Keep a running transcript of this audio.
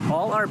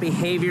all our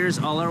behaviors,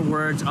 all our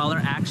words, all our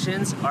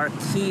actions are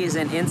keys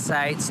and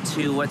insights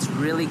to what's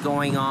really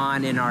going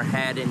on in our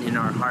head and in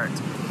our heart.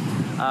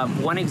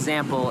 One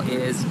example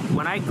is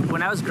when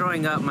I was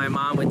growing up, my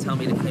mom would tell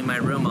me to clean my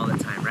room all the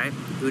time, right?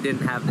 Who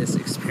didn't have this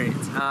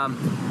experience?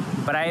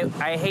 But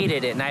I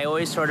hated it, and I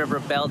always sort of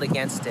rebelled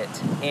against it.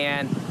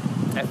 And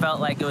I felt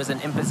like it was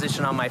an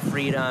imposition on my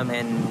freedom,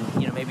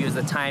 and maybe it was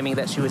the timing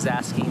that she was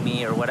asking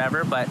me or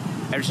whatever, but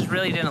I just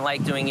really didn't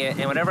like doing it.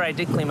 And whenever I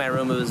did clean my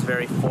room, it was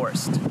very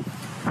forced.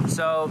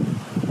 So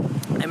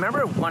I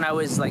remember when I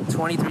was like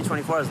 23,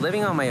 24, I was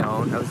living on my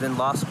own. I was in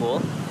law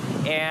school,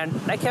 and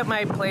I kept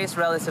my place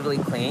relatively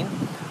clean.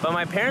 But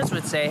my parents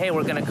would say, hey,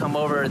 we're going to come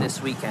over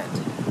this weekend.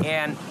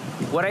 And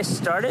what I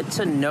started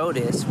to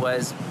notice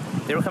was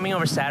they were coming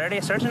over Saturday. I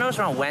started to notice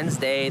around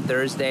Wednesday,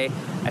 Thursday,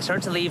 I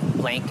started to leave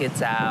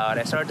blankets out.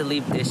 I started to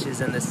leave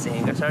dishes in the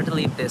sink. I started to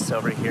leave this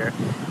over here.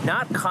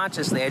 Not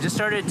consciously, I just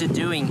started to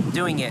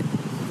doing it.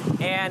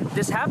 And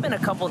this happened a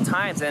couple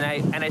times, and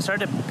I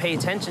started to pay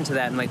attention to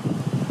that. And like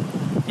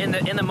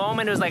in the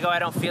moment, it was like, oh, I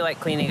don't feel like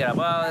cleaning it up.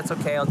 Well, that's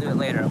okay, I'll do it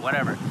later,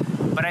 whatever.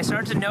 But I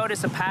started to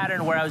notice a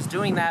pattern where I was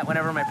doing that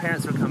whenever my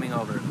parents were coming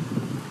over.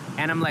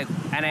 And I'm like,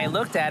 and I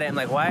looked at it, I'm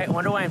like, why? I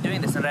wonder why I'm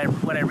doing this. And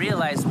what I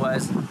realized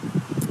was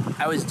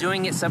I was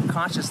doing it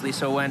subconsciously.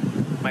 So when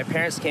my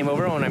parents came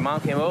over, when my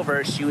mom came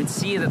over, she would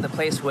see that the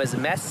place was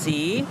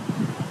messy,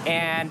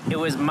 and it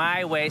was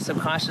my way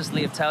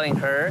subconsciously of telling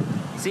her,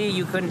 see,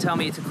 you couldn't tell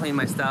me to clean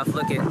my stuff.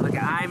 Look,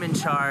 I'm in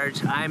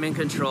charge, I'm in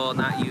control,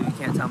 not you. You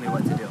can't tell me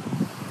what to do.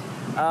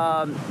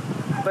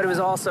 But it was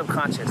all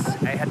subconscious.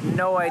 I had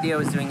no idea I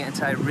was doing it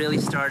until I really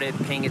started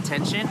paying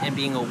attention and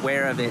being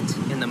aware of it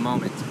in the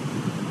moment.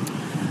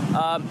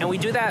 And we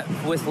do that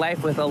with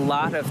life, with a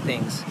lot of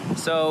things.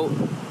 So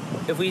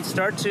if we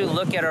start to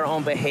look at our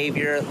own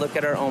behavior, look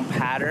at our own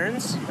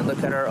patterns, and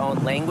look at our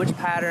own language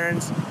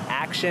patterns,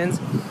 actions,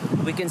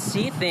 we can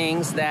see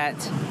things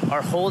that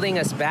are holding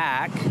us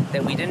back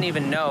that we didn't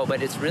even know,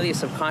 but it's really a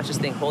subconscious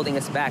thing holding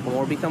us back. When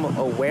we become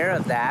aware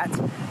of that,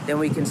 then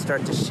we can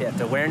start to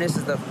shift. Awareness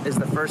is the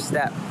first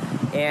step.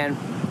 And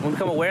when we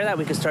become aware of that,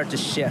 we can start to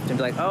shift and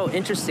be like, oh,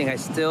 interesting, I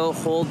still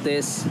hold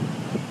this,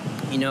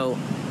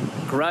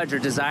 grudge or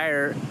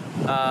desire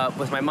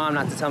with my mom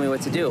not to tell me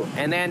what to do.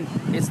 And then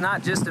it's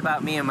not just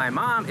about me and my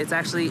mom, it's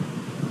actually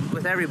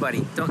with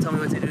everybody. Don't tell me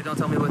what to do, don't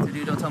tell me what to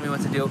do, don't tell me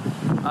what to do.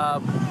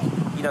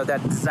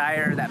 That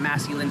desire, that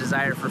masculine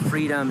desire for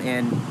freedom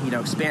and,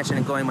 expansion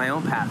and going my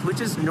own path,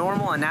 which is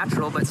normal and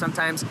natural, but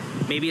sometimes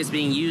maybe it's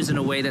being used in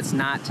a way that's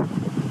not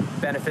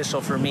beneficial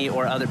for me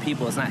or other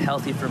people. It's not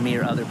healthy for me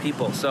or other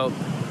people. So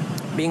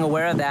being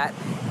aware of that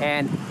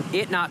and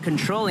it not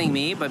controlling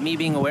me, but me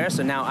being aware,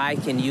 so now I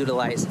can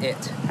utilize it.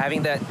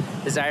 Having that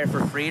desire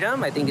for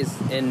freedom, I think, is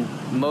in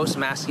most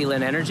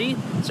masculine energy,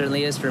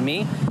 certainly is for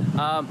me.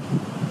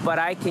 But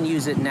I can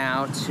use it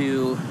now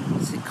to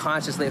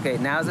consciously, okay,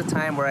 now's the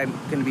time where I'm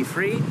going to be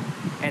free,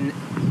 and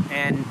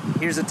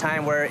here's a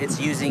time where it's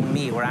using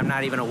me, where I'm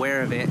not even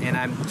aware of it, and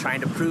I'm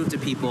trying to prove to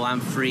people I'm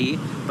free,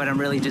 but I'm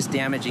really just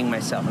damaging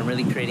myself. I'm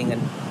really creating an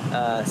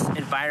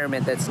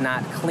environment that's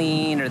not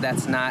clean or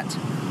that's not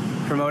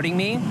promoting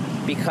me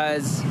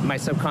because my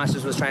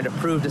subconscious was trying to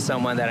prove to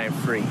someone that I'm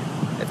free,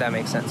 if that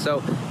makes sense.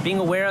 So being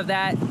aware of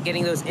that,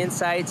 getting those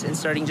insights and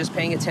starting just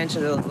paying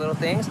attention to those little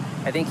things,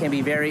 I think can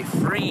be very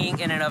freeing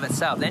in and of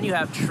itself. Then you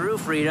have true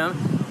freedom,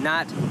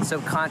 not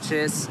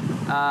subconscious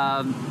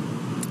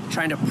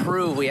trying to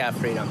prove we have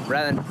freedom.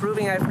 Rather than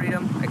proving I have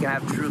freedom, I can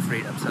have true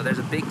freedom. So there's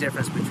a big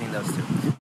difference between those two.